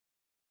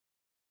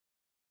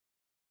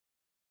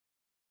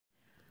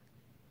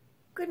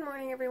Good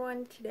morning,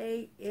 everyone.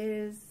 Today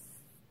is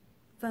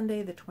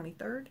Sunday the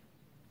 23rd.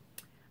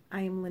 I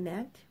am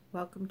Lynette.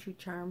 Welcome to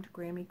Charmed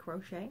Grammy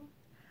Crochet.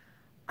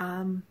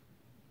 I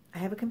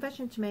have a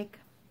confession to make.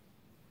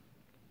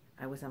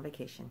 I was on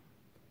vacation.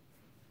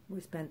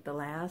 We spent the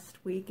last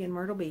week in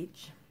Myrtle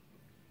Beach.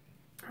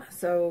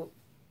 So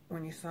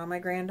when you saw my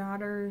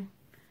granddaughter,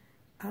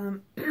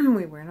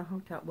 we were in a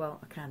hotel, well,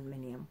 a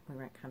condominium. We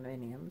were at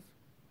condominiums.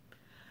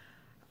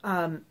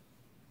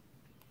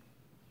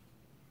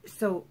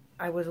 So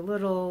I was a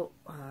little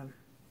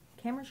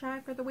camera shy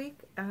for the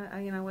week.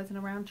 I wasn't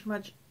around too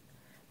much.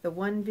 The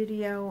one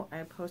video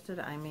I posted,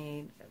 I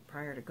made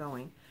prior to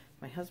going.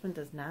 My husband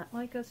does not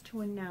like us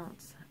to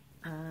announce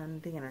on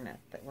the internet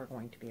that we're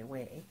going to be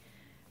away.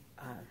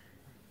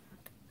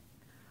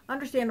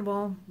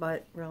 Understandable,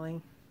 but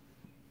really,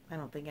 I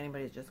don't think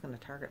anybody's just going to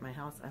target my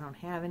house. I don't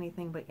have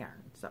anything but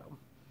yarn. So,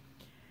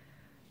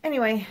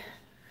 anyway,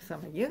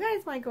 some of you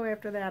guys might go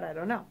after that. I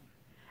don't know.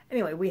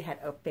 Anyway, we had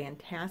a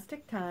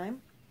fantastic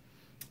time.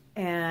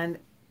 And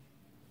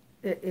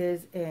it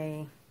is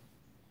a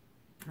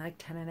like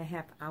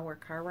 10.5-hour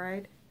car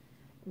ride,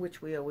 which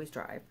we always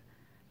drive.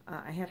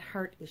 I had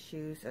heart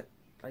issues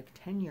like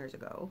 10 years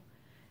ago,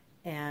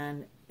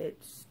 and it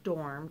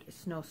stormed, a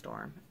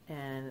snowstorm,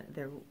 and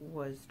there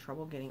was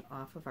trouble getting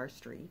off of our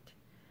street.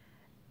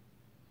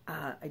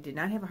 I did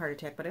not have a heart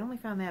attack, but I only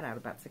found that out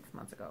about 6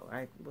 months ago.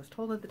 I was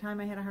told at the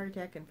time I had a heart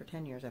attack, and for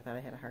 10 years I thought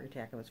I had a heart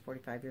attack. I was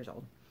 45 years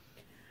old.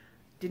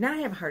 Did not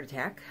have a heart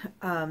attack.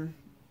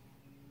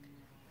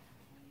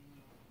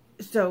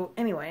 So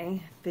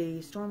anyway,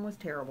 the storm was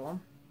terrible.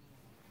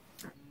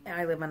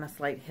 I live on a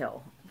slight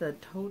hill. The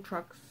tow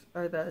trucks,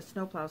 or the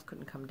snowplows,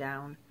 couldn't come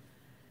down.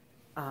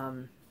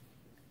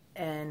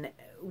 And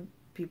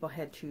people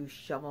had to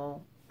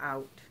shovel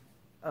out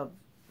of,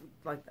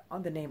 like,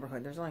 the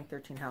neighborhood. There's only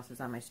 13 houses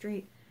on my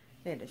street.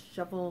 They had to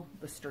shovel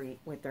the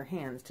street with their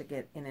hands to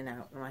get in and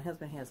out. And my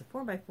husband has a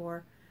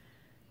 4x4,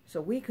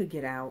 so we could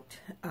get out.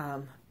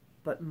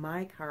 But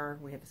my car,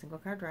 we have a single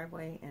car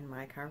driveway, and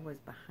my car was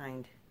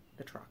behind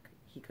the truck.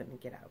 He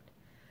couldn't get out.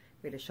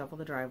 We had to shovel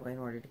the driveway in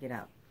order to get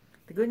out.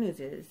 The good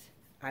news is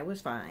I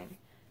was fine.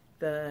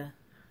 The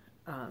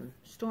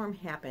storm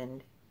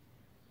happened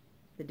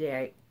the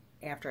day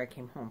after I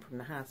came home from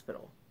the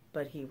hospital,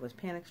 but he was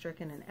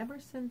panic-stricken, and ever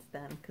since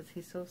then, because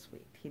he's so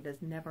sweet, he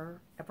does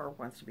never, ever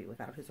wants to be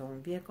without his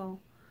own vehicle.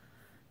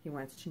 He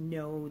wants to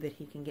know that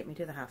he can get me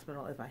to the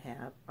hospital if I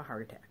have a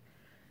heart attack,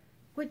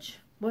 which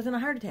wasn't a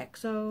heart attack,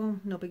 so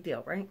no big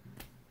deal, right?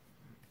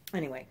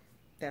 Anyway,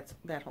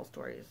 that whole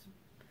story is,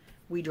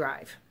 we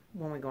drive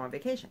when we go on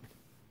vacation.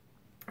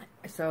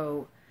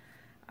 So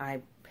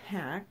I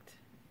packed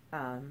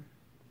a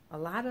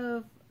lot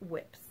of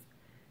WIPs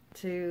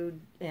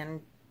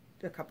and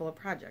a couple of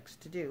projects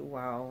to do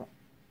while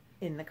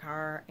in the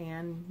car,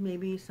 and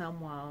maybe some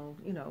while,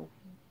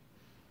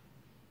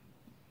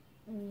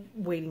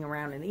 waiting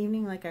around in the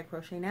evening like I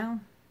crochet now.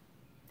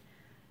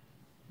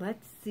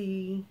 Let's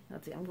see,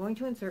 I'm going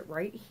to insert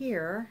right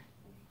here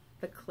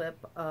the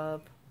clip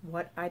of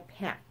what I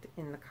packed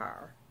in the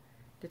car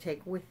to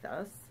take with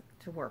us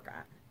to work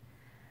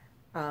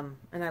on.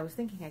 And I was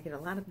thinking I get a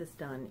lot of this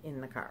done in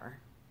the car.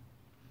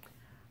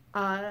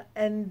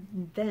 And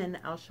then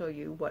I'll show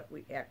you what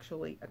we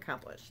actually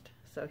accomplished.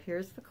 So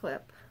here's the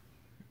clip.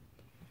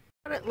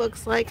 What it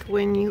looks like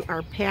when you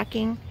are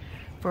packing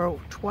for a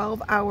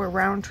 12-hour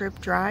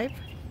round-trip drive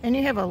and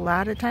you have a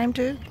lot of time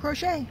to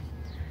crochet.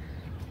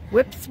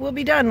 WIPs will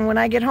be done when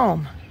I get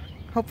home.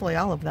 Hopefully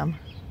all of them.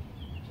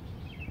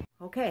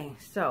 Okay,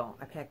 so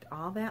I packed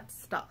all that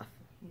stuff.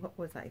 What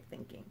was I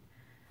thinking?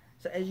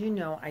 So as you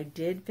know, I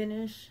did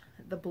finish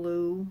the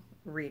blue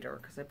reader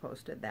because I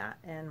posted that,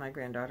 and my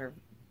granddaughter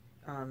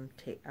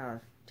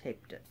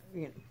taped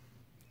it,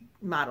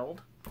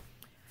 modeled.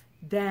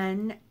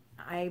 Then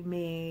I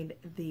made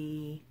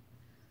the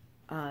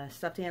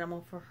stuffed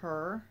animal for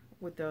her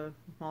with the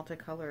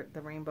multicolored, the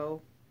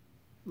rainbow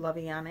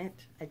lovey on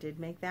it. I did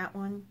make that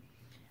one.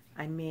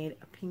 I made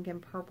a pink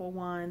and purple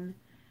one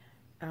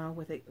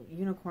with a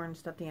unicorn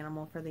stuffed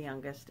animal for the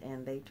youngest,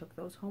 and they took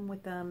those home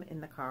with them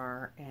in the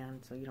car,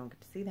 and so you don't get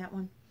to see that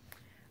one.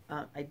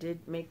 I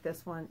did make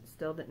this one,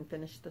 still didn't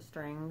finish the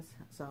strings,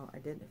 so I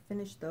did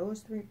finish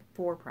those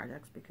 4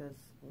 projects because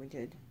we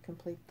did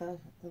complete the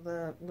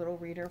little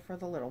reader for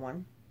the little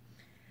one.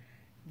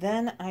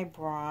 Then I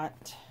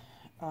brought,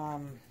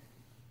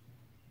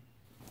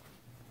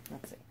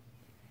 let's see,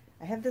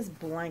 I have this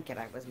blanket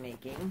I was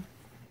making,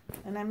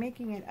 and I'm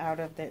making it out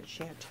of that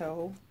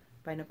Chateau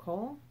by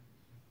Nicole.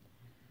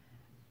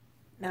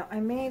 Now,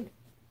 I made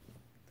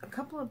a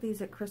couple of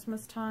these at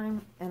Christmas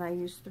time, and I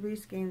used 3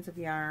 skeins of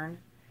yarn.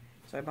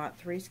 So I bought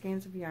 3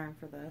 skeins of yarn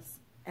for this,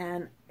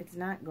 and it's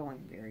not going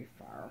very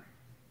far.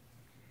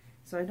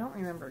 So I don't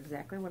remember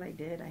exactly what I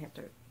did. I have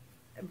to,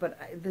 but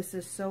this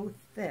is so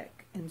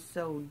thick and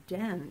so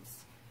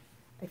dense.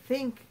 I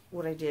think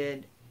what I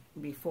did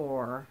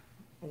before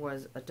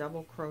was a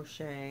double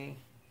crochet,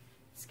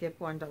 skip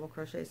one, double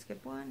crochet,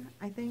 skip one,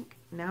 I think.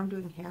 Now I'm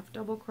doing half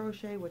double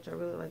crochet, which I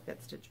really like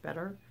that stitch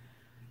better.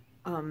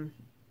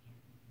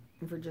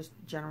 for just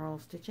general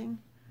stitching.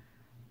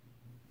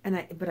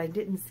 But I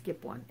didn't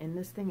skip one, and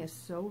this thing is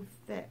so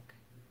thick.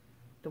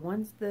 The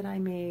ones that I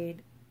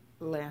made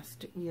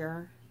last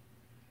year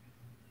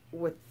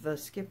with the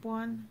skip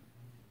one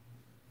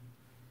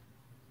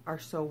are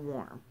so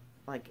warm.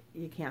 Like,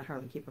 you can't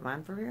hardly keep them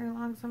on for very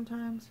long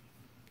sometimes.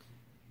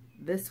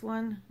 This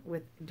one,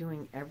 with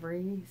doing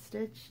every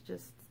stitch,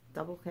 just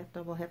double, half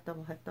double, half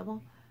double, half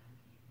double,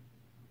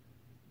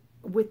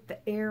 with the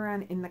air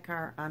on in the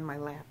car on my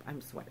lap,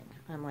 I'm sweating.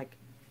 I'm like,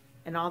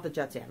 and all the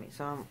jets at me.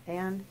 So,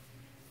 and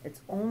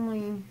it's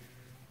only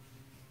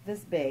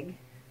this big.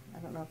 I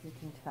don't know if you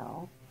can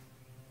tell.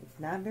 It's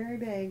not very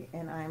big,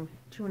 and I'm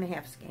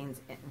 2.5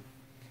 skeins in.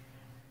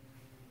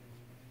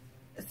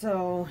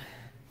 So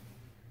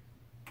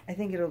I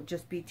think it'll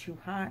just be too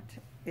hot.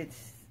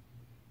 It's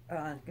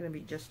going to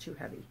be just too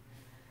heavy.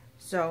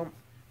 So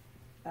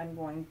I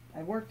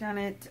worked on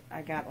it.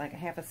 I got like a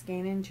half a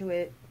skein into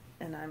it,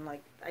 and I'm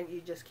like,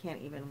 you just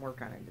can't even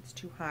work on it. It's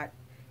too hot,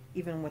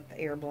 even with the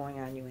air blowing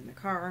on you in the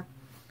car.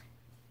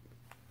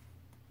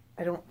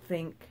 I don't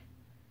think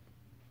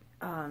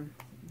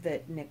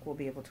that Nick will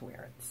be able to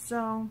wear it.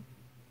 So,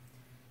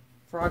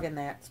 frogging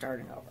that,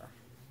 starting over.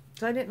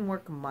 So I didn't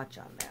work much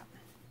on that.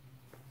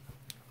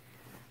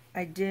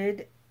 I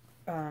did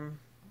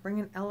bring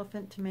an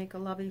elephant to make a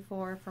lovey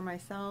for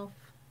myself.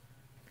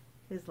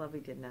 His lovey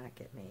did not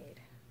get made.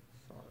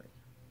 Sorry.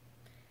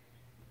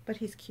 But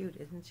he's cute,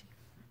 isn't he?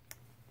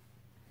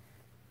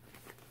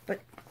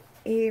 But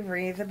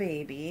Avery, the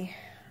baby,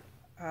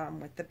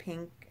 with the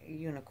pink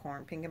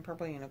unicorn, pink and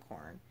purple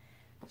unicorn,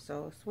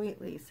 so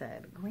sweetly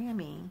said,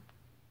 Grammy,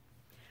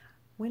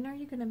 when are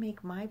you going to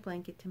make my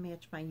blanket to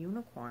match my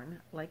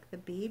unicorn, like the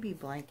baby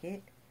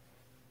blanket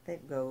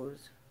that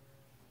goes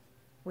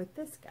with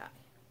this guy?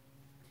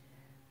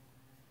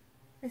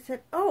 I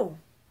said, oh,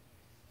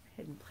 I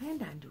hadn't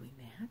planned on doing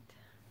that.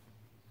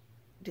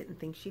 Didn't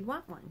think she'd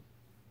want one,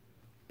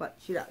 but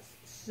she does.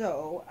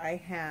 So I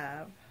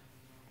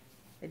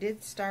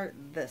did start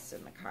this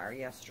in the car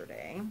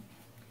yesterday,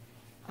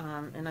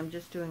 and I'm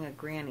just doing a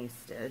granny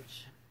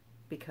stitch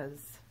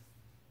because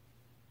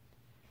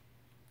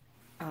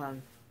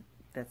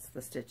that's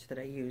the stitch that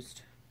I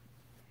used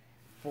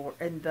for,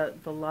 and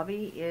the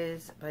lovey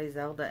is by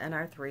Zelda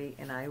NR3,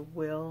 and I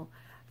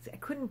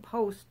couldn't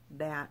post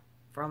that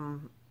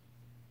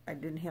I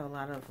didn't have a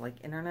lot of like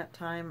internet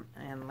time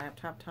and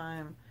laptop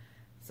time,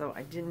 so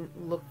I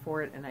didn't look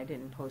for it, and I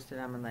didn't post it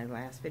on my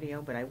last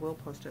video, but I will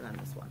post it on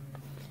this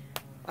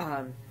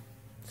one.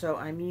 So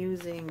I'm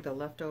using the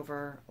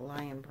leftover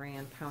Lion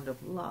Brand Pound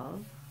of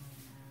Love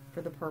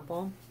for the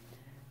purple,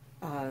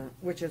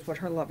 which is what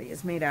her lovey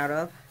is made out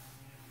of.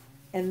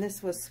 And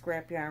this was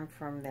scrap yarn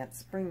from that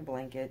spring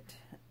blanket,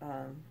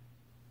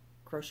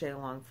 crocheted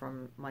along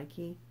from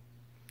Mikey.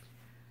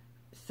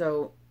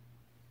 So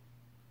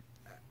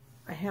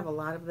I have a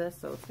lot of this,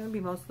 so it's going to be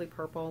mostly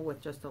purple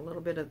with just a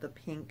little bit of the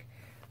pink,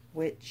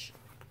 which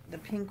the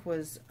pink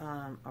was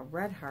a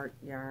Red Heart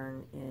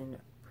yarn in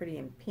Pretty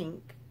in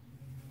Pink.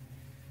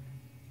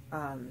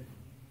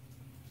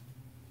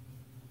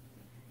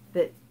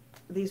 That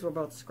these were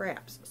both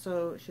scraps,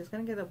 so she's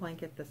going to get a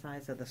blanket the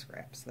size of the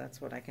scraps.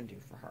 That's what I can do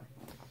for her.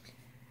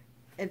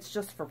 It's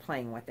just for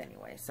playing with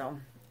anyway, so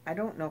I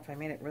don't know if I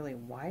made it really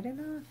wide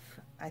enough.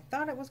 I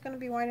thought it was going to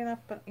be wide enough,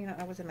 but you know,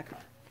 I was in the car.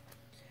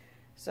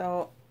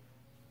 So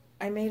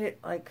I made it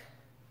like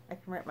I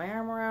can wrap my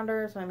arm around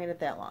her, so I made it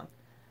that long.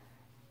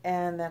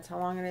 And that's how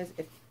long it is.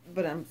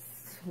 But I'm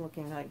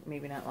looking like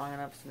maybe not long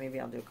enough, so maybe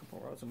I'll do a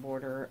couple rows of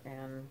border,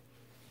 and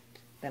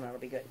then it'll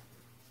be good.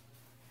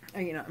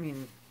 You know, I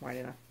mean, wide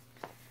enough.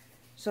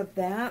 So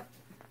that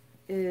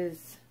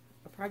is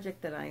a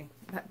project that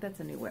that's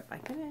a new WIP. I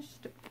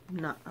finished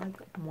not like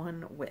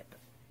one WIP.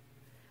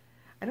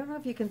 I don't know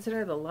if you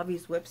consider the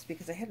Lovey's WIPs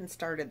because I hadn't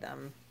started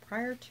them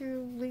prior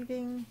to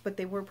leaving, but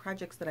they were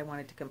projects that I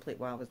wanted to complete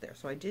while I was there.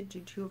 So I did do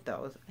 2 of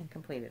those and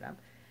completed them.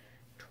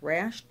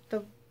 Trashed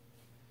the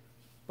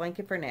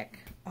blanket for Nick,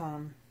 but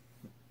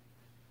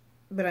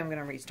I'm going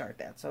to restart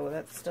that. So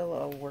that's still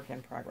a work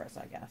in progress,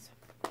 I guess.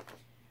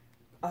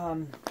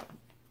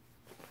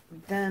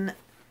 Then,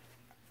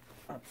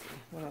 let's see,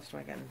 what else do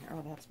I got in here?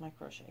 Oh, that's my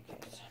crochet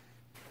case.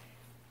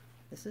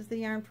 This is the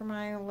yarn for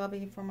my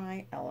lovey for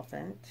my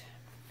elephant.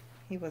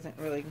 He wasn't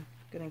really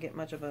going to get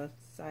much of a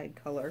side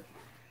color,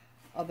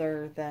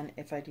 other than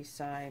if I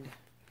decide,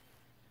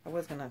 I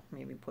was going to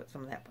maybe put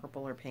some of that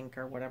purple or pink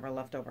or whatever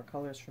leftover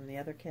colors from the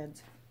other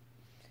kids'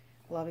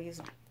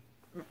 loveys.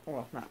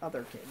 Well, not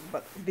other kids,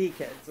 but the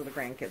kids, or the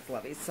grandkids'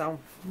 loveys. So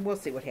we'll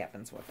see what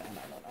happens with that.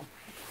 I don't know.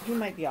 He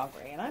might be all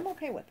gray, and I'm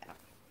okay with that.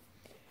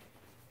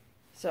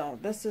 So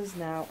this is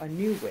now a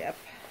new WIP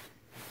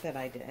that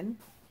I did,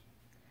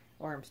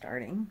 or I'm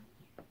starting.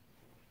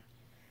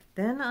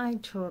 Then I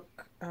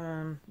took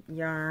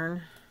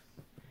yarn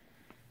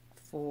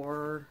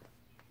for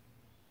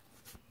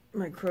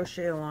my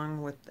crochet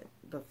along with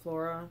the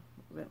flora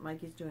that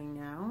Mikey's doing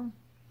now.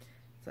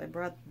 So I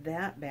brought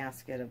that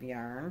basket of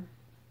yarn.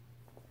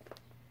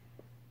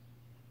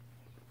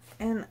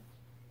 And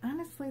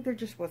honestly, honestly, there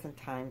just wasn't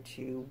time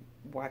to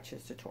watch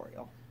his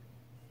tutorial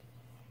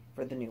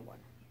for the new one.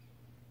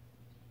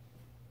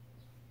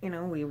 You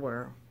know, we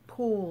were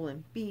pool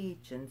and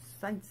beach and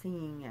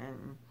sightseeing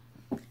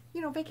and,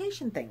 you know,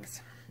 vacation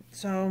things.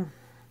 So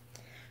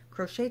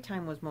crochet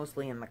time was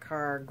mostly in the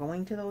car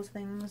going to those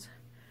things.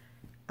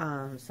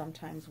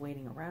 Sometimes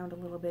waiting around a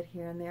little bit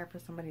here and there for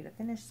somebody to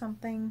finish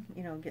something,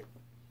 you know, get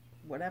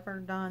whatever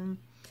done.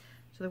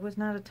 So there was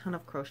not a ton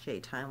of crochet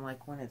time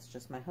like when it's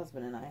just my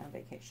husband and I on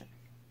vacation.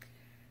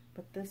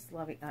 But this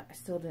lovey, I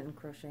still didn't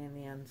crochet in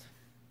the ends.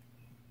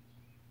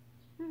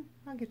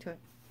 I'll get to it.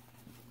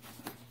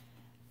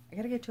 I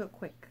gotta get to it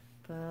quick.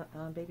 The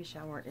baby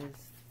shower is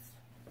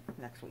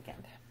next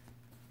weekend.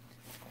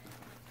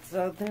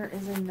 So there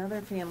is another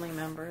family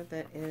member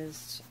that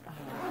is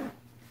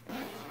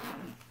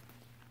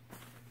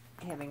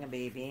having a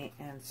baby,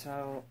 and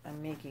so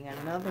I'm making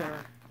another.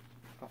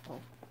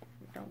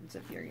 Don't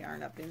zip your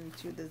yarn up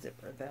into the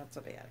zipper. That's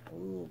a bad.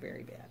 Ooh,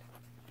 very bad.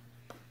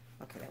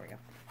 Okay, there we go.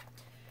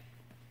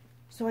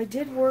 So I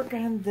did work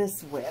on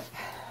this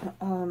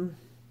W.I.P.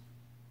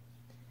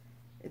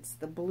 It's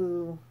the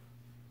blue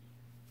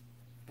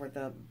for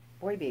the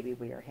boy baby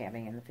we are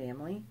having in the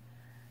family.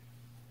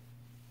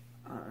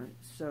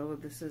 So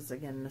this is,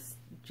 again, this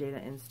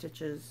Jayda in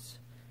Stitches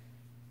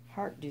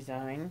heart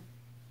design.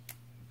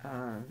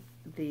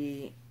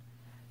 Somebody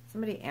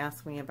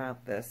asked me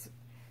about this,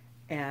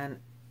 and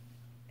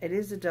it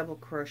is a double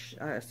crochet,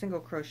 a single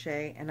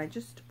crochet, and I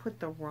just put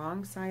the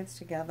wrong sides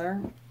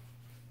together.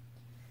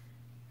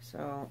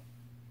 So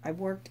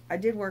I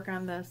did work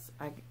on this.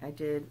 I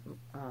did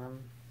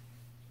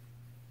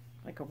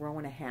like a row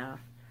and a half.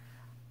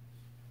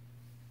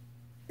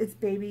 It's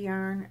baby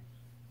yarn.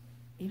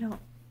 You know,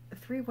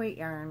 3-weight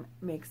yarn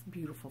makes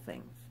beautiful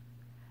things,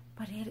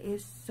 but it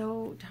is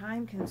so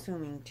time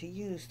consuming to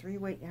use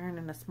 3-weight yarn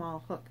and a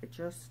small hook.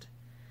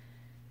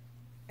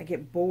 I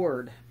get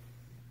bored.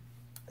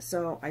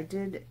 So I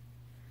did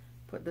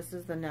put, this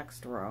is the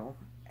next row,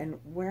 and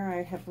where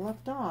I have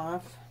left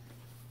off,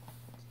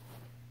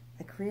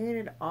 I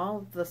created all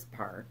of this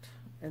part,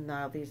 and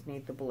now these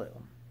need the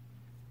blue.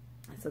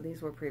 So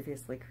these were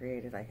previously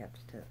created.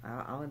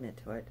 I'll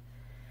admit to it.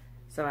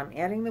 So I'm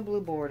adding the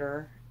blue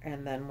border,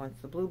 and then once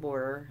the blue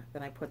border,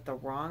 then I put the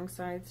wrong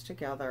sides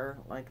together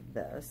like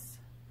this,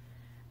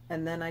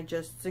 and then I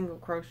just single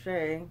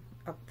crochet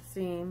up the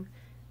seam,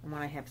 and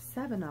when I have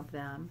 7 of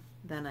them,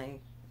 then I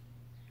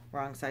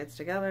wrong sides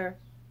together,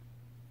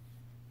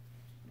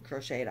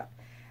 crochet it up.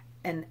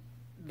 And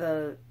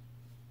the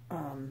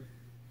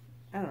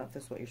I don't know if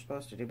this is what you're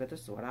supposed to do, but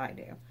this is what I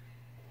do.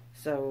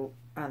 So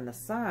on the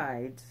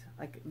sides,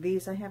 like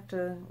these, I have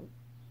to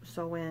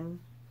sew in,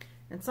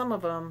 and some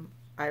of them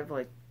I've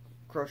like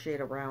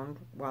crocheted around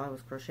while I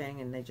was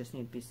crocheting, and they just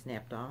need to be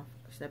snipped off,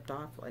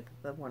 like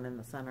the one in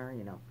the center,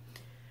 you know.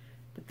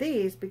 But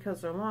these,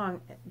 because they're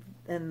long,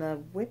 and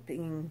the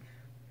whipping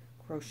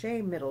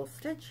crochet middle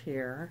stitch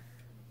here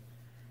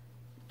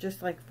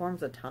just like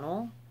forms a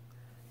tunnel.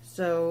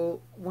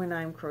 So when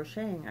I'm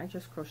crocheting, I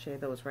just crochet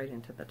those right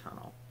into the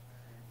tunnel,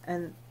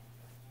 and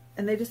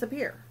they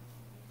disappear.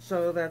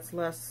 So that's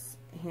less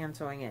hand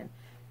sewing in.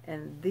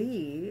 And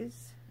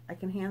these I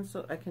can hand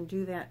sew. I can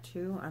do that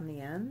too on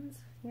the ends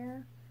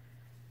here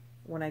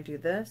when I do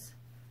this.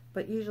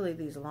 But usually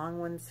these long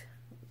ones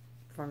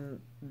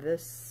from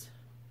this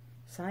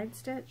side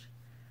stitch,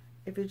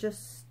 if you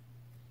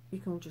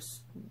can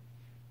just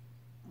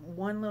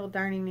one little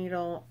darning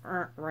needle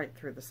right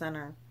through the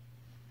center.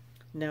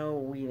 No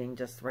weaving,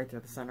 just right through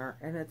the center.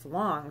 And it's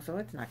long, so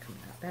it's not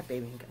coming out. That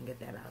baby ain't gonna get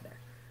that out of there.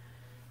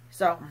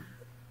 So,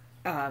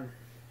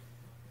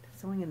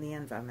 sewing in the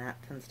ends on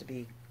that tends to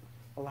be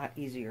a lot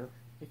easier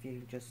if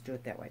you just do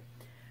it that way.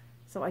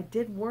 So I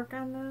did work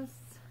on this.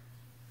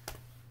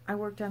 I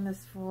worked on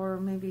this for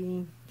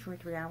maybe 2 or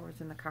 3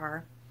 hours in the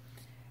car.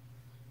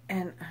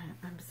 And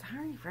I'm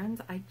sorry,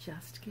 friends, I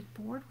just get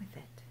bored with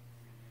it.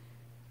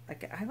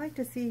 Like, I like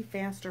to see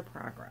faster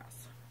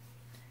progress.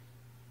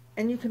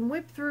 And you can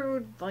whip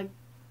through, like,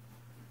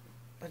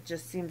 it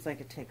just seems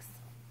like it takes,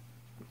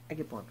 I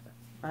get bored with it.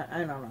 I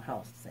don't know how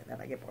else to say that.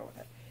 I get bored with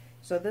it.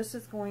 So this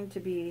is going to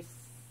be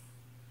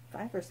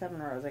 5 or 7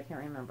 rows. I can't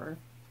remember.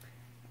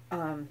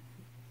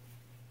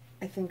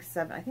 I think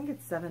 7. I think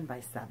it's 7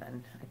 by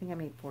 7. I think I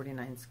made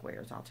 49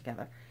 squares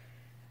altogether.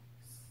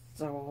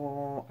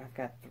 So I've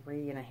got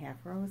 3.5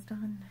 rows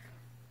done,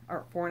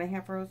 or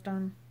 4.5 rows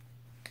done.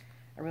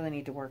 I really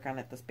need to work on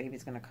it. This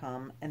baby's going to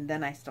come, and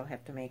then I still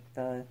have to make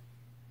the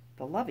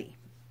lovey,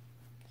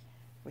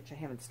 which I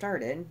haven't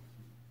started.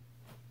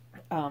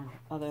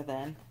 Other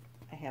than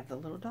I have the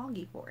little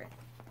doggy for it.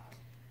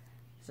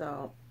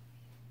 So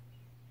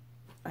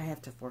I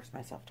have to force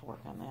myself to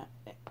work on that.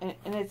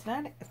 And it's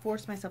not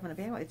force myself in a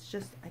bad way. It's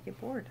just I get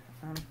bored.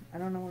 I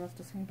don't know what else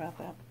to say about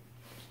that.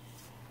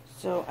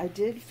 So I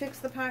did fix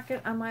the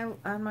pocket on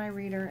my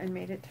reader and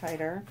made it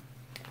tighter.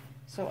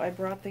 So I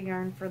brought the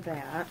yarn for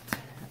that.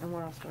 And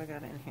what else do I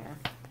got in here?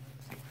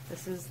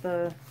 This is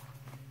the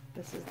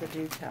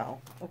do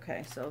tell.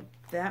 Okay, so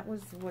that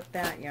was what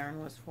that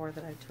yarn was for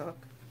that I took.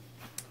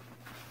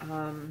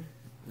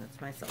 That's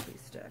my selfie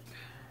stick.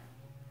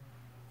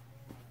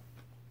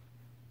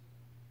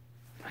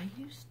 I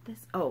used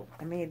this. Oh,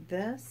 I made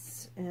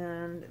this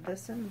and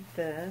this and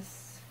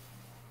this.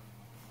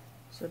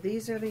 So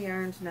these are the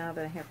yarns now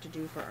that I have to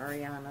do for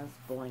Ariana's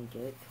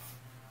blanket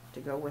to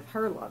go with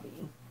her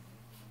lovey.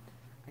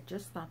 I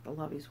just thought the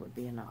loveys would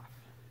be enough.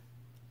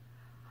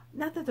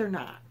 Not that they're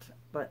not,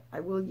 but I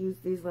will use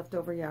these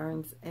leftover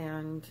yarns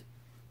and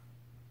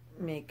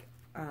make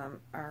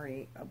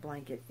Ari a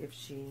blanket if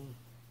she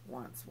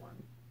wants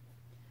one.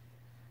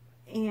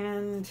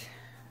 And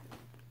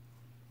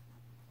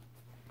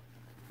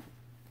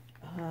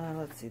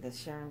let's see,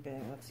 this yarn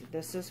bag, let's see,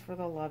 this is for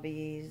the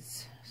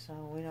loveys, so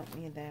we don't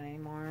need that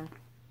anymore.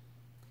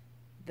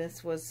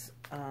 This was,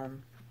 I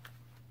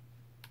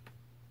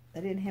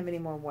didn't have any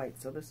more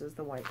white, so this is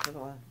the white for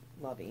the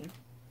lovey.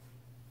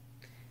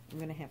 I'm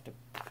going to have to,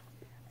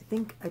 I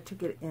think I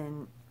took it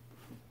in,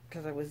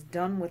 because I was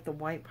done with the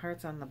white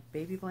parts on the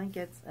baby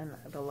blankets, and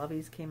the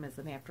loveys came as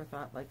an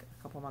afterthought like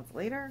a couple months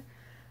later.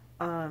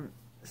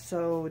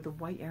 So the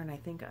white yarn I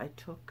think I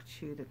took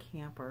to the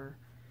camper.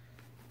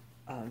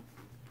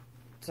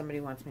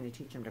 Somebody wants me to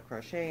teach them to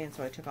crochet, and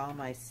so I took all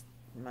my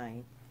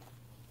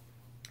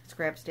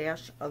scrap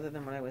stash other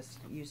than what I was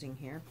using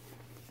here.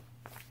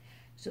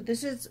 So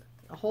this is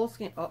a whole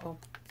skein, a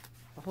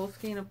whole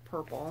skein of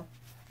purple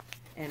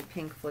and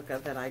pink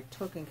flicka that I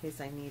took in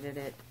case I needed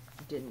it,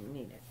 didn't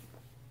need it.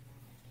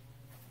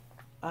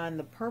 On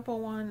the purple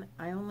one,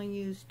 I only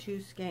used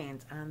 2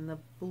 skeins. On the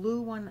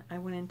blue one, I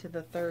went into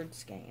the 3rd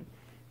skein.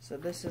 So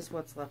this is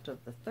what's left of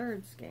the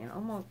 3rd skein.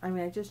 Almost, I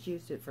mean, I just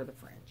used it for the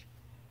fringe.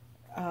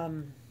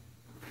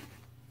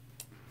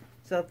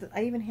 So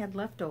I even had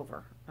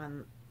leftover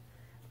on,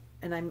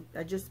 and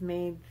I just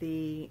made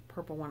the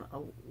purple one a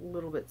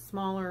little bit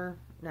smaller,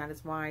 not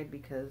as wide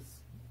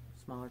because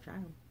smaller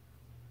child.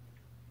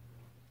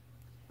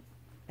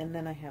 And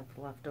then I have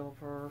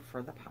leftover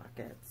for the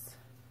pockets.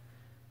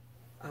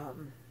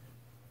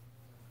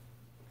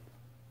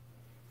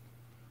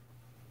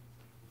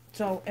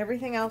 So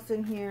everything else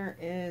in here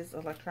is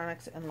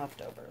electronics and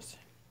leftovers.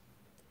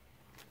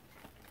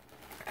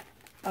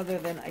 Other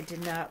than I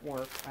did not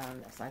work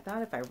on this. I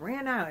thought if I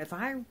ran out, if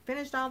I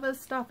finished all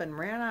this stuff and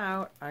ran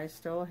out, I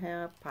still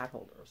have pot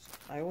holders.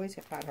 I always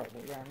have pot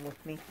holder yarn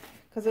with me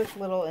because it's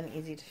little and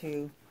easy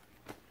to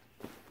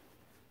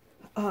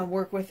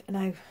work with, and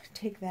I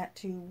take that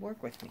to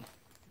work with me.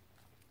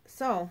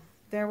 So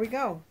there we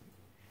go.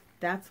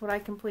 That's what I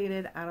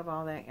completed out of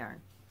all that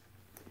yarn.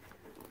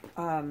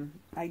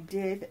 I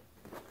did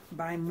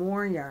buy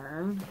more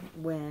yarn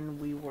when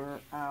we were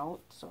out,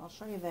 so I'll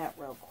show you that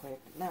real quick.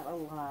 Not a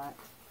lot.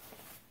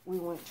 We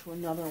went to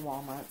another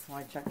Walmart, so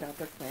I checked out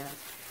their clearance.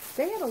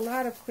 They had a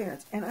lot of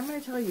clearance, and I'm going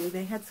to tell you,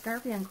 they had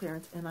Scarfie on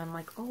clearance, and I'm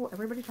like, oh,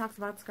 everybody talks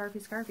about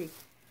Scarfie, Scarfie.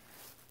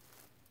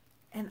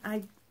 And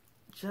I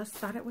just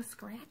thought it was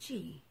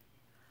scratchy.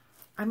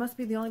 I must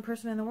be the only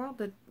person in the world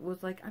that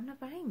was like, I'm not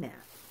buying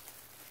that.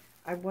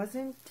 I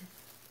wasn't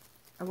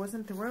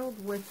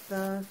thrilled with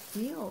the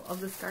feel of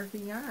the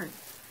Scarfie yarn.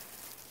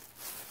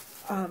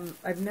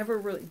 I've never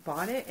really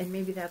bought it, and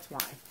maybe that's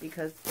why,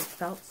 because it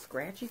felt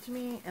scratchy to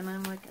me, and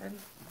I'm like,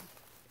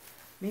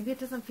 maybe it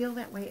doesn't feel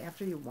that way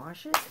after you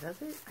wash it,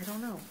 does it? I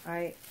don't know.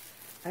 I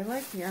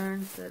like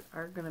yarns that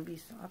are going to be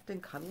soft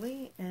and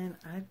cuddly, and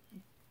I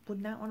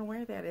would not want to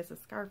wear that as a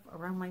scarf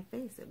around my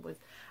face.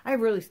 I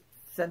have really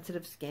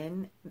sensitive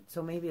skin,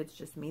 so maybe it's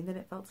just me that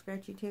it felt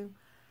scratchy too.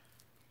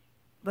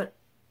 But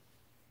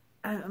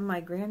my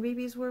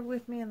grandbabies were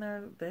with me, and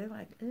they're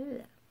like,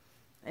 ugh.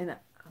 And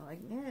I'm like,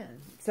 yeah.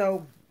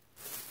 So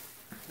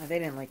they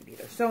didn't like it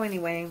either. So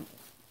anyway,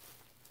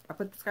 I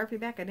put the Scarfie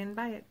back. I didn't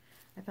buy it.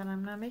 I thought,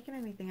 I'm not making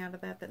anything out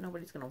of that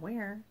nobody's going to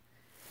wear.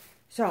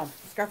 So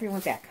Scarfie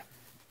went back.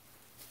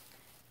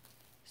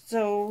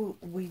 So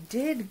we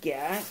did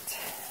get,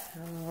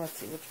 let's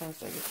see, which ones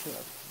did I get 2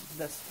 of?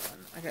 This one.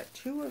 I got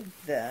 2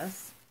 of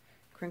this.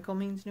 Crinkle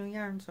means new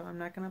yarn, so I'm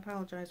not going to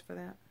apologize for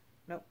that.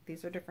 Nope,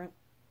 these are different.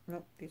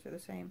 Nope, these are the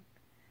same.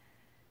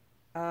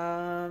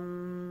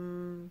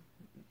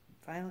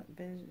 Violet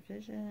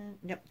Vision.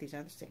 Yep, these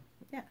are the same.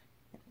 Yeah,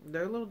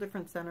 they're a little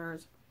different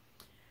centers.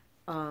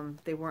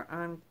 They were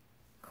on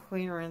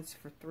clearance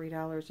for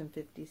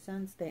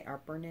 $3.50. They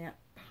are Bernat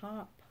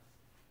Pop.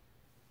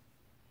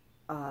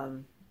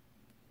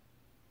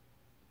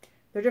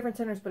 They're different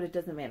centers, but it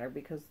doesn't matter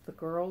because the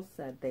girls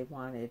said they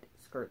wanted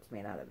skirts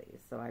made out of these.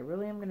 So I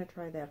really am going to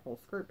try that whole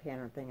skirt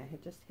pattern thing. I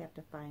just have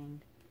to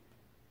find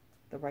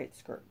the right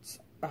skirts.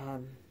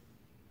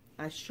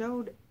 I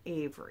showed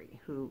Avery,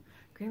 who,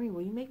 Grammy,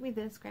 will you make me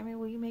this? Grammy,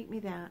 will you make me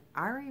that?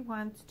 Ari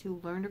wants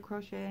to learn to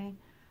crochet.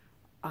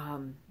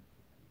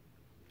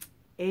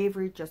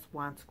 Avery just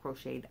wants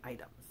crocheted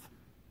items,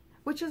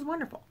 which is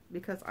wonderful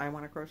because I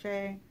want to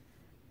crochet,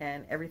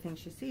 and everything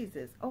she sees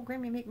is, oh,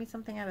 Grammy, make me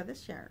something out of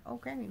this yarn. Oh,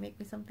 Grammy, make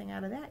me something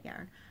out of that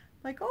yarn.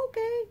 Like,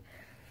 okay.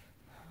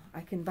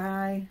 I can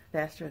buy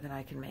faster than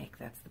I can make.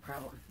 That's the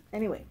problem.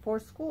 Anyway, for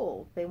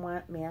school, they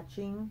want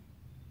matching.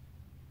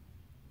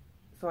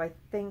 So I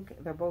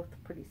think they're both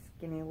pretty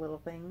skinny little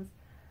things.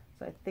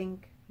 So I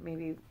think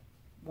maybe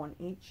one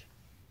each.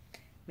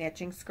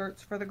 Matching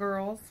skirts for the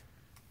girls.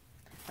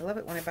 I love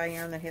it when I buy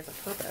yarn that has a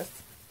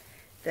purpose.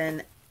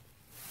 Then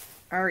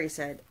Ari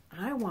said,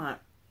 I want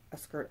a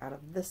skirt out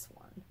of this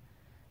one.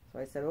 So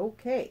I said,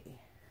 okay.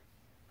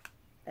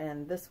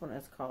 And this one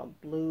is called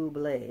Blue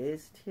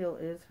Blaze. Teal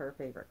is her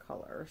favorite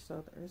color.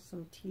 So there's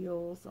some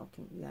teals.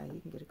 Okay, yeah,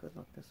 you can get a good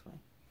look this way.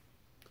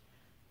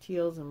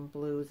 Teals and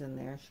blues in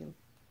there. She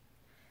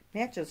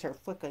matches her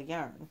flick of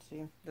yarn.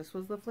 See, this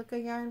was the flick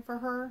of yarn for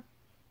her.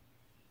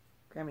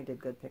 Grammy did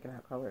good picking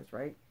out colors,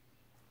 right?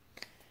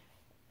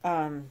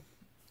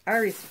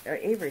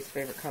 Avery's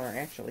favorite color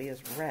actually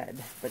is red,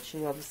 but she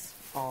loves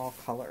all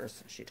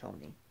colors, she told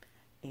me.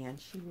 And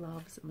she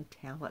loves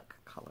metallic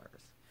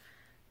colors,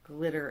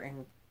 glitter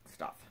and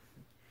stuff.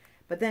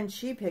 But then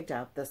she picked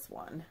out this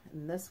one,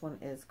 and this one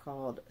is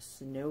called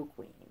Snow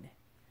Queen.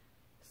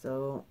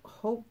 So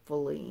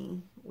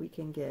hopefully we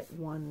can get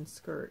one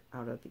skirt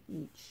out of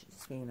each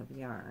skein of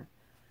yarn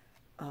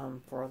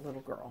for a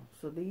little girl.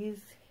 So these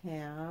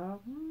have,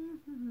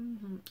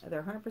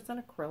 they're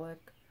 100% acrylic.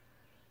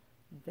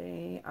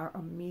 They are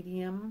a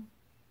medium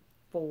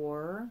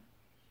for,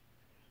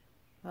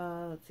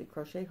 let's see,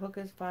 crochet hook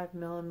is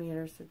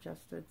 5mm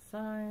suggested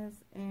size,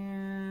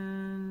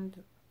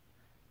 and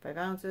 5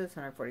 ounces,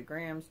 140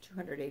 grams,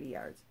 280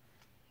 yards.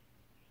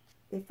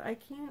 If I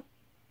can't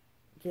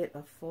get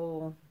a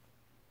full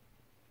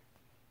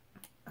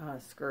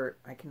skirt,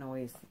 I can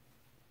always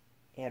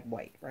add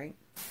white, right?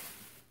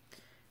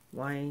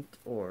 White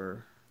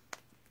or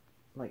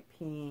light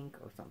pink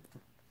or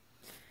something.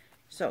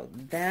 So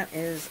that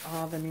is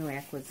all the new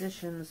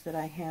acquisitions that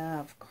I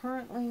have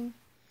currently.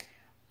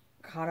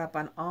 Caught up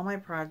on all my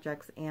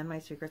projects and my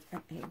secrets.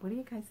 And hey, what do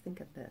you guys think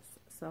of this?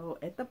 So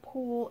at the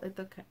pool,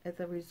 at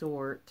the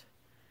resort,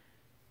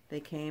 they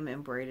came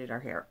and braided our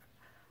hair.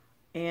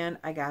 And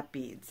I got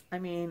beads. I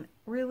mean,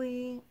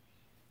 really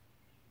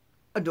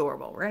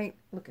adorable, right?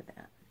 Look at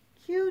that.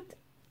 Cute.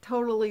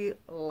 Totally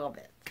love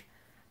it.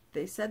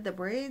 They said the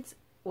braids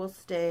will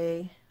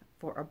stay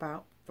for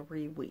about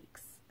 3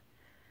 weeks.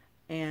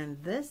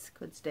 And this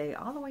could stay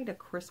all the way to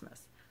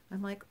Christmas.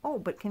 I'm like, oh,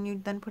 but can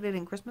you then put it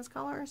in Christmas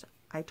colors?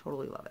 I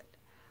totally love it.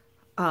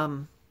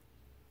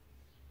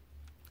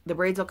 The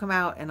braids will come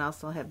out and I'll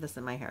still have this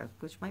in my hair,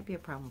 which might be a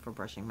problem for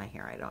brushing my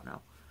hair. I don't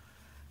know.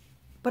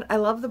 But I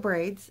love the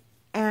braids.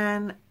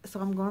 And so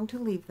I'm going to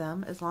leave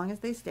them as long as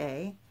they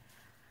stay,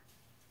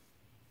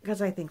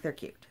 because I think they're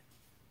cute.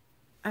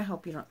 I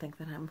hope you don't think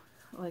that I'm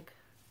like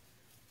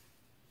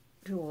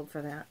too old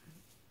for that.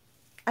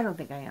 I don't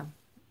think I am.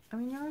 I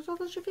mean, you're as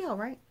old as you feel,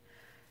 right?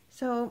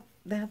 So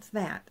that's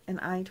that. And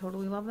I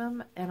totally love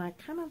them. And I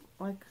kind of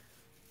like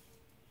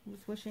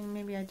was wishing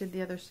maybe I did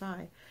the other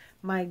side.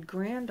 My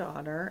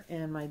granddaughter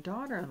and my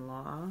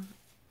daughter-in-law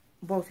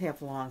both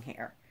have long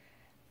hair.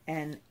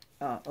 And,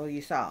 oh,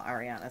 you saw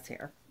Ariana's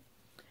hair.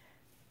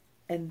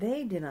 And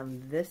they did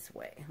them this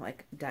way,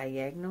 like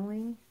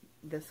diagonally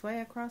this way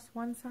across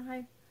one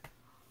side.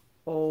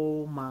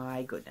 Oh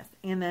my goodness.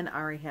 And then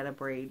Ari had a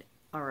braid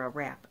or a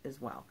wrap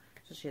as well.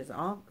 So she has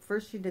all,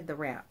 first she did the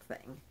wrap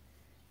thing.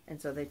 And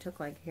so they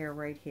took like hair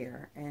right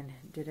here and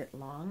did it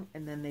long.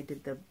 And then they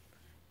did the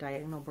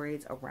diagonal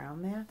braids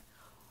around that.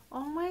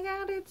 Oh my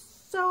God, it's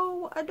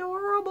so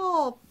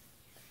adorable.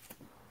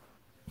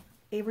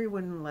 Avery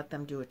wouldn't let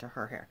them do it to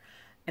her hair.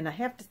 And I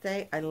have to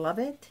say, I love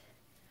it.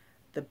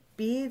 The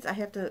beads,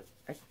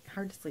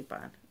 hard to sleep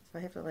on. So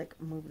I have to like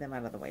move them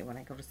out of the way when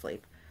I go to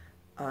sleep.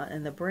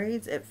 And the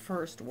braids at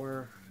first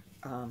were,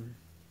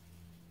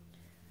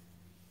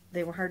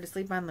 they were hard to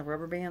sleep on, the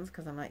rubber bands,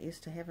 because I'm not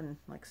used to having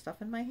like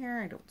stuff in my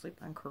hair. I don't sleep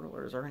on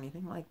curlers or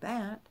anything like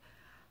that.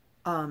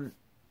 And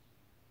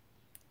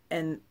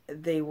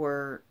they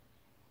were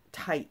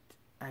tight.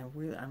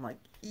 I'm like,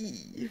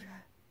 eee,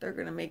 they're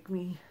going to make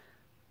me,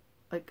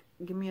 like,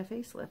 give me a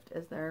facelift,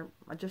 as they're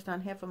just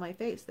on half of my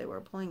face. They were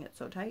pulling it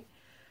so tight.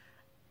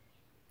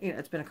 You know,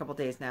 it's been a couple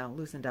days now,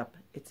 loosened up,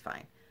 it's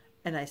fine.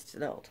 And I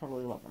still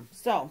totally love them.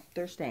 So,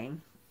 they're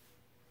staying.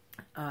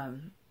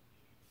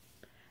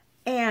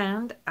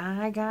 And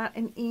I got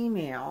an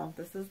email.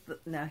 This is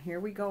now here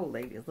we go,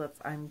 ladies.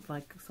 I'm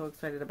like so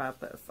excited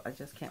about this. I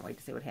just can't wait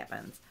to see what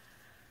happens.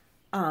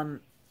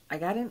 I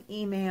got an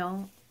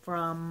email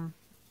from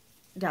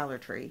Dollar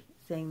Tree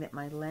saying that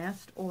my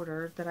last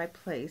order that I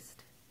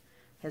placed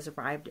has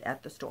arrived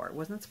at the store. It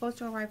wasn't supposed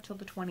to arrive till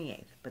the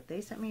 28th, but they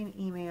sent me an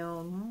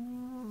email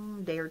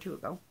a day or two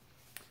ago.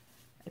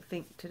 I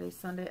think today's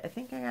Sunday. I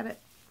think I got it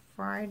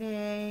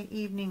Friday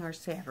evening or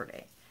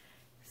Saturday,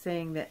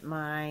 saying that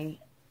my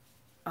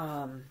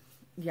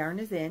yarn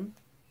is in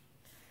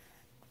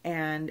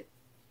and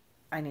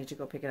I need to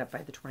go pick it up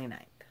by the 29th.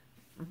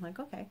 I'm like,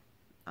 okay,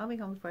 I'll be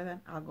home before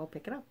then. I'll go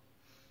pick it up.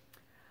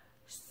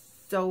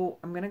 So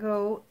I'm going to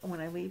go, when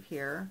I leave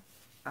here,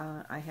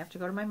 I have to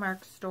go to my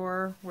Mark's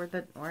store where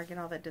I get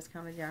all that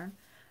discounted yarn.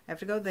 I have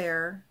to go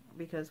there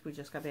because we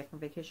just got back from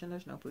vacation.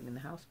 There's no food in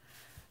the house.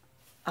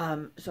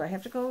 So I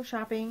have to go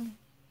shopping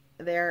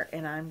there,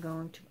 and I'm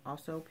going to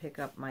also pick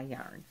up my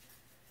yarn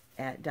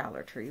at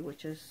Dollar Tree,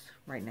 which is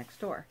right next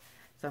door.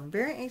 So I'm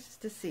very anxious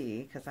to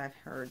see, because I've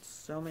heard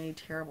so many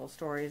terrible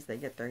stories. They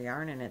get their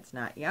yarn and it's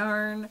not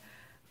yarn.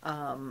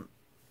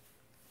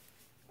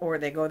 Or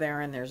they go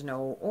there and there's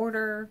no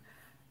order.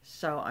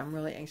 So I'm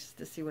really anxious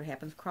to see what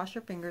happens. Cross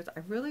your fingers. I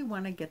really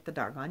want to get the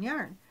doggone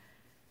yarn.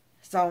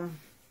 So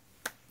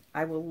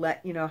I will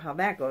let you know how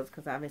that goes,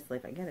 because obviously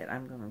if I get it,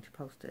 I'm going to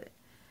post it.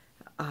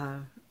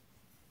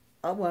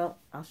 Oh, well,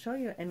 I'll show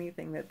you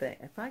anything that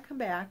if I come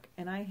back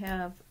and I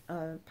have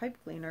pipe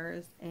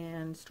cleaners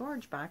and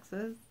storage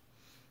boxes,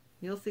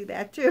 you'll see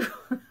that too.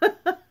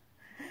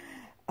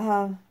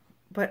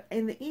 But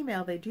in the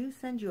email, they do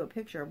send you a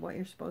picture of what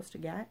you're supposed to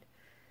get.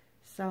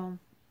 So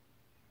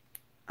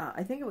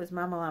I think it was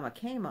Mama Llama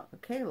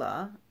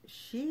Kayla.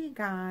 She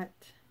got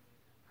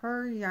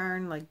her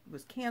yarn, like,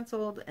 was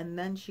canceled, and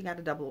then she got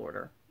a double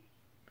order.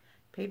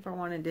 Paid for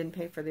one and didn't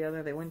pay for the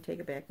other. They wouldn't take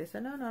it back. They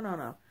said, no, no, no,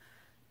 no.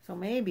 So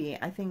maybe,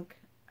 I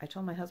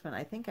told my husband,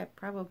 I think I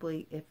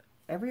probably, if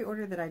every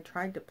order that I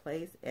tried to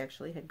place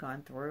actually had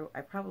gone through,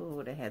 I probably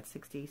would have had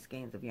 60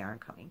 skeins of yarn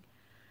coming.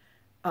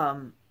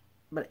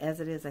 But as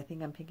it is, I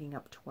think I'm picking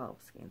up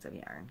 12 skeins of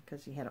yarn,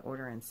 because you had to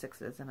order in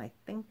 6s, and I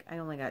think I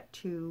only got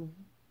 2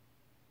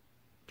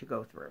 to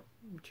go through.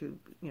 2,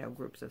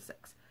 groups of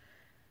 6.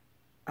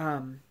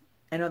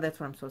 I know that's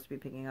what I'm supposed to be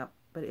picking up,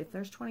 but if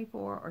there's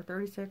 24 or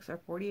 36 or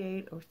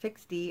 48 or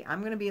 60, I'm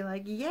going to be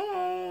like,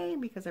 yay,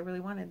 because I really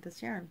wanted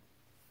this yarn.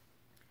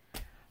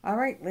 All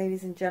right,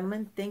 ladies and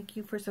gentlemen, thank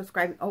you for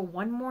subscribing. Oh,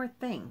 one more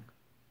thing.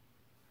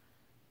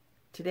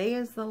 Today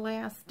is the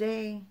last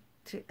day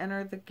to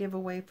enter the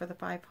giveaway for the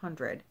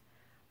 500.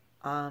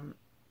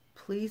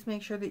 Please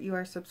make sure that you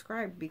are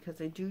subscribed,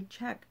 because I do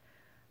check.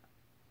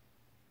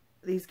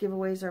 These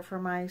giveaways are for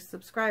my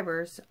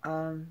subscribers.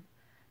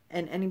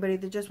 And anybody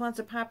that just wants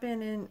to pop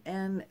in,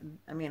 and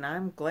I mean,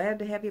 I'm glad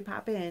to have you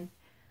pop in,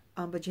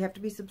 but you have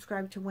to be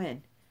subscribed to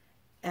win.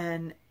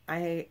 And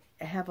I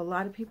have a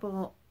lot of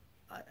people,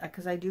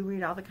 because I do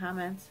read all the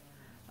comments,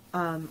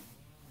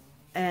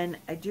 and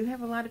I do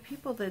have a lot of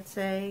people that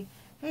say,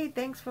 hey,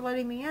 thanks for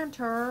letting me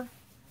enter,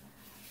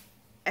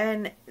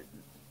 and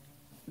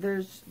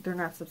they're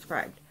not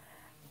subscribed.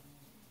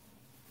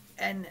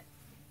 And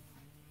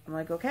I'm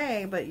like,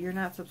 okay, but you're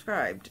not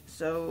subscribed.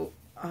 So,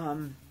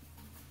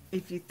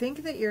 if you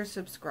think that you're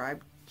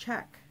subscribed,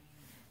 check.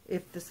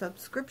 If the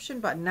subscription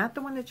button, not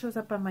the one that shows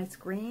up on my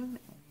screen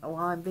while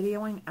I'm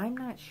videoing, I'm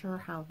not sure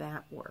how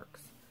that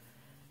works.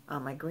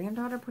 My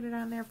granddaughter put it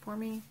on there for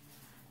me.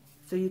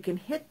 So you can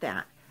hit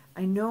that.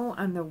 I know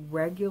on the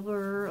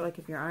regular, like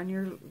if you're on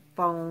your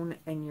phone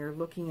and you're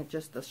looking at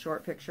just the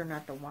short picture,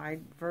 not the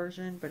wide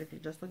version, but if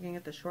you're just looking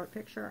at the short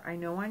picture, I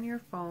know on your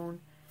phone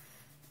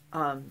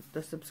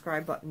the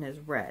subscribe button is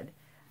red.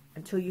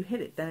 Until you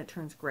hit it, then it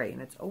turns gray.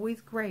 And it's always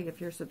gray if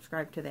you're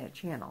subscribed to that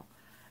channel.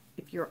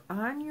 If you're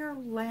on your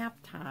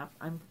laptop,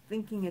 I'm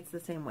thinking it's the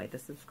same way. The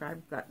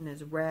subscribe button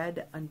is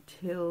red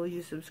until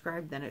you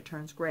subscribe, then it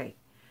turns gray.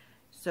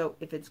 So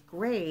if it's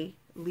gray,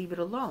 leave it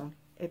alone.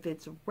 If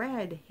it's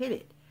red, hit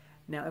it.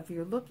 Now, if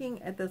you're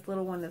looking at this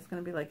little one that's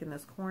going to be like in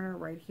this corner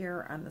right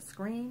here on the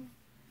screen,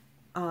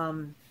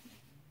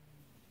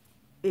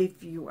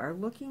 if you are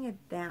looking at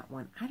that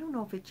one, I don't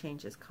know if it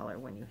changes color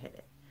when you hit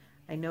it.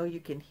 I know you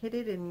can hit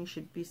it and you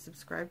should be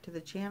subscribed to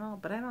the channel,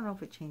 but I don't know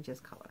if it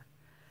changes color.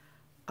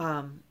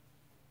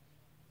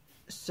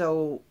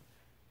 So,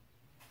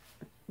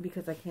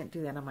 because I can't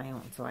do that on my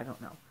own, so I don't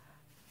know.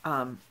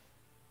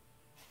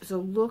 So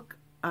look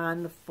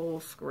on the full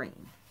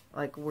screen,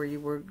 like where you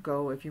would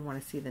go if you want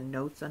to see the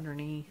notes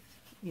underneath,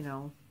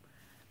 on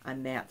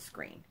that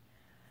screen.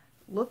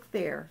 Look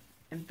there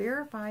and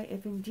verify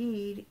if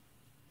indeed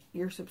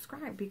you're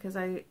subscribed, because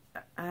I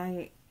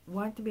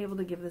want to be able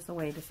to give this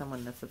away to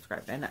someone that's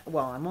subscribed. And,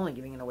 well, I'm only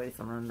giving it away to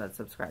someone that's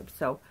subscribed.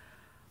 So,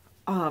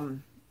 the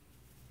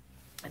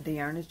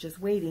yarn is just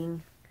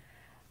waiting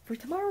for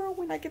tomorrow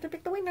when I get to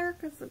pick the winner,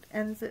 because it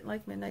ends at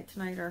like midnight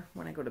tonight, or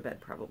when I go to bed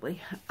probably.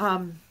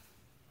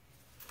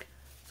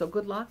 So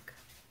good luck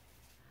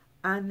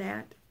on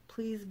that.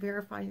 Please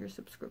verify your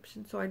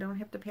subscription so I don't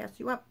have to pass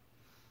you up.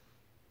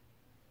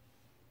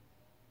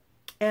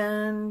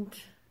 And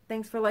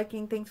thanks for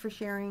liking, thanks for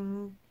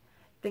sharing,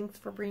 thanks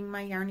for being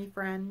my yarny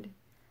friend.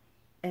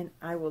 And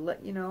I will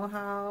let you know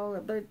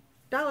how the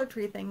Dollar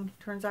Tree thing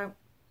turns out.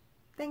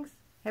 Thanks.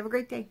 Have a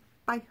great day.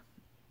 Bye.